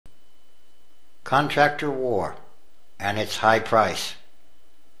Contractor war and its high price.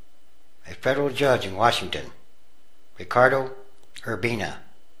 A federal judge in Washington, Ricardo Urbina,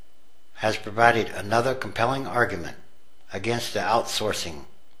 has provided another compelling argument against the outsourcing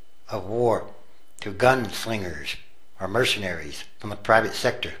of war to gunslingers or mercenaries from the private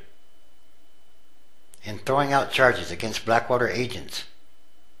sector. In throwing out charges against Blackwater agents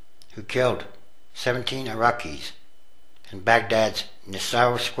who killed 17 Iraqis in Baghdad's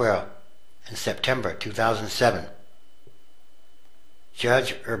Nisour Square in September 2007,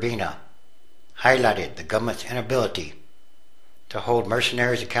 Judge Urbina highlighted the government's inability to hold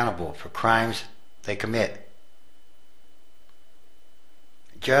mercenaries accountable for crimes they commit.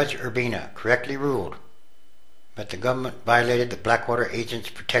 Judge Urbina correctly ruled that the government violated the Blackwater agents'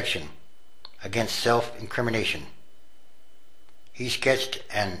 protection against self-incrimination. He sketched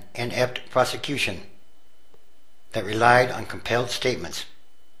an inept prosecution that relied on compelled statements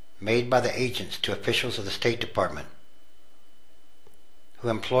made by the agents to officials of the State Department, who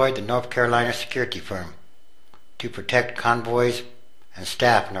employed the North Carolina security firm to protect convoys and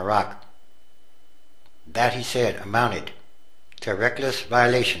staff in Iraq. That, he said, amounted to a reckless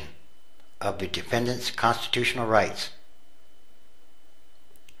violation of the defendant's constitutional rights.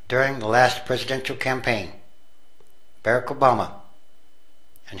 During the last presidential campaign, Barack Obama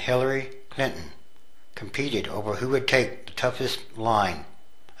and Hillary Clinton competed over who would take the toughest line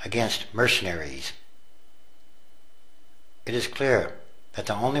against mercenaries. It is clear that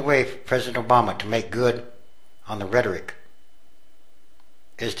the only way for President Obama to make good on the rhetoric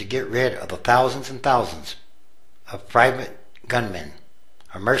is to get rid of the thousands and thousands of private gunmen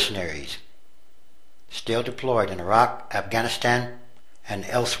or mercenaries still deployed in Iraq, Afghanistan, and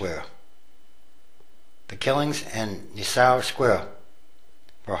elsewhere. The killings in Nisour Square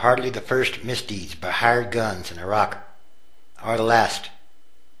were hardly the first misdeeds by hired guns in Iraq, or the last.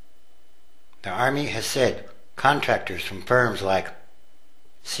 The Army has said contractors from firms like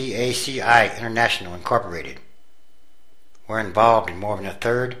CACI International Incorporated were involved in more than a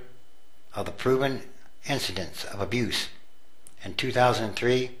third of the proven incidents of abuse in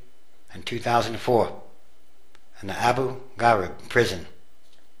 2003 and 2004 in the Abu Ghraib prison.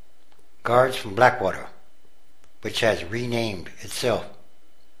 Guards from Blackwater, which has renamed itself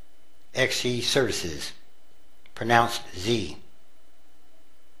XE Services, pronounced Z,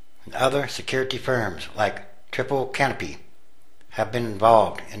 and other security firms like Triple Canopy have been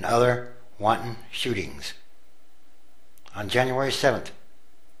involved in other wanton shootings. On January 7th,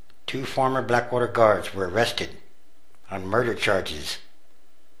 2 former Blackwater guards were arrested on murder charges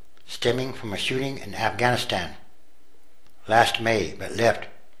stemming from a shooting in Afghanistan last May that left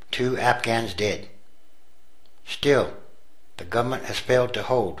 2 Afghans dead. Still, the government has failed to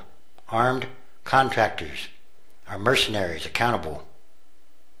hold armed contractors or mercenaries accountable.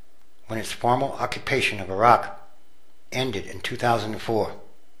 When its formal occupation of Iraq ended in 2004,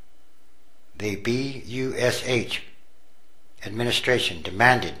 the BUSH administration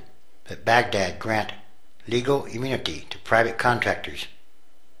demanded that Baghdad grant legal immunity to private contractors.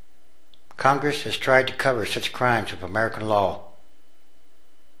 Congress has tried to cover such crimes with American law.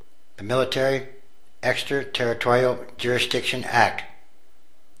 The Military Extraterritorial Jurisdiction Act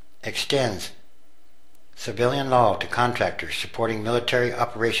extends civilian law to contractors supporting military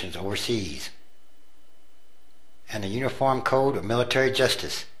operations overseas, and the Uniform Code of Military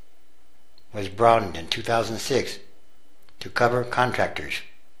Justice was broadened in 2006 to cover contractors.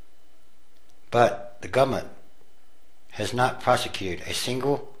 But the government has not prosecuted a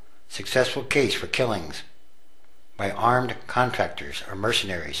single successful case for killings by armed contractors or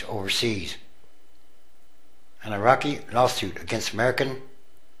mercenaries overseas. An Iraqi lawsuit against American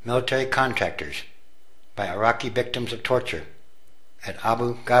military contractors by Iraqi victims of torture at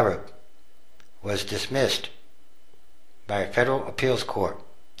Abu Ghraib was dismissed by a federal appeals court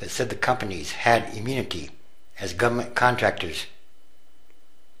that said the companies had immunity as government contractors.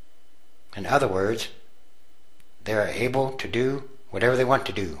 In other words, they are able to do whatever they want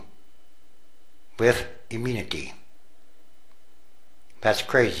to do with immunity. That's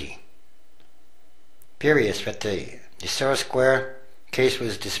crazy. Furious that the Nisour Square case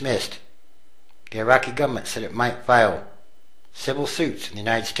was dismissed, the Iraqi government said it might file civil suits in the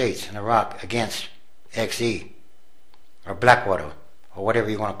United States and Iraq against XE, or Blackwater, or whatever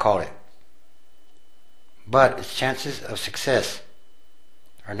you want to call it. But its chances of success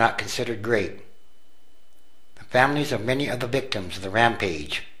are not considered great. The families of many of the victims of the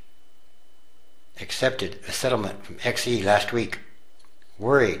rampage accepted a settlement from XE last week,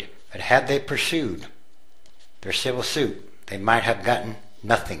 worried that had they pursued their civil suit, they might have gotten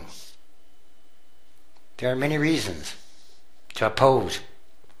nothing. There are many reasons to oppose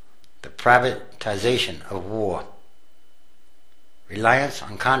the private politicization of war. Reliance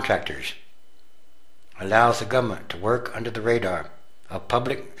on contractors allows the government to work under the radar of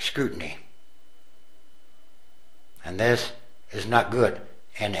public scrutiny. And this is not good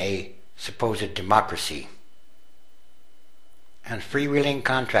in a supposed democracy. And freewheeling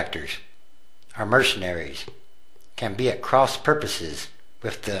contractors, or mercenaries, can be at cross purposes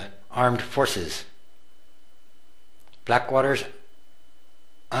with the armed forces. Blackwater's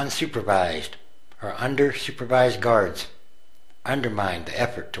unsupervised or under-supervised guards undermine the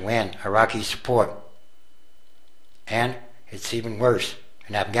effort to win Iraqi support. And it's even worse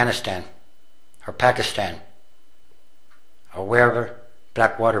in Afghanistan or Pakistan or wherever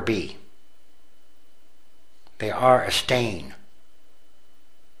Blackwater be. They are a stain,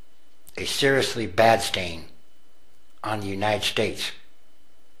 a seriously bad stain on the United States.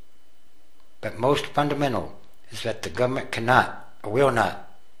 But most fundamental is that the government cannot or will not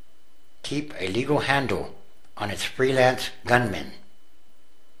keep a legal handle on its freelance gunmen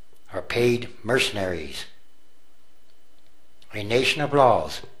or paid mercenaries. A nation of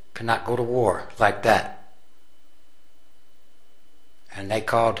laws cannot go to war like that. And they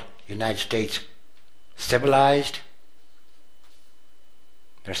called the United States civilized.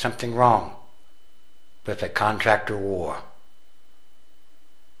 There's something wrong with a contractor war.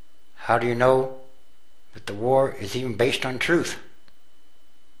 How do you know that the war is even based on truth?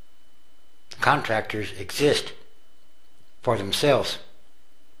 The contractors exist for themselves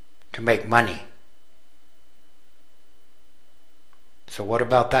to make money. So what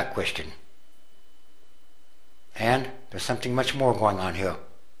about that question? And there's something much more going on here.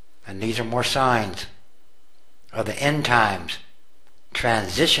 And these are more signs of the end times,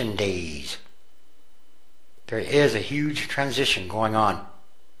 transition days. There is a huge transition going on.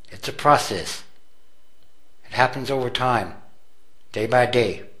 It's a process. It happens over time, day by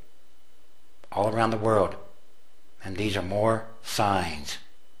day, all around the world. And these are more signs.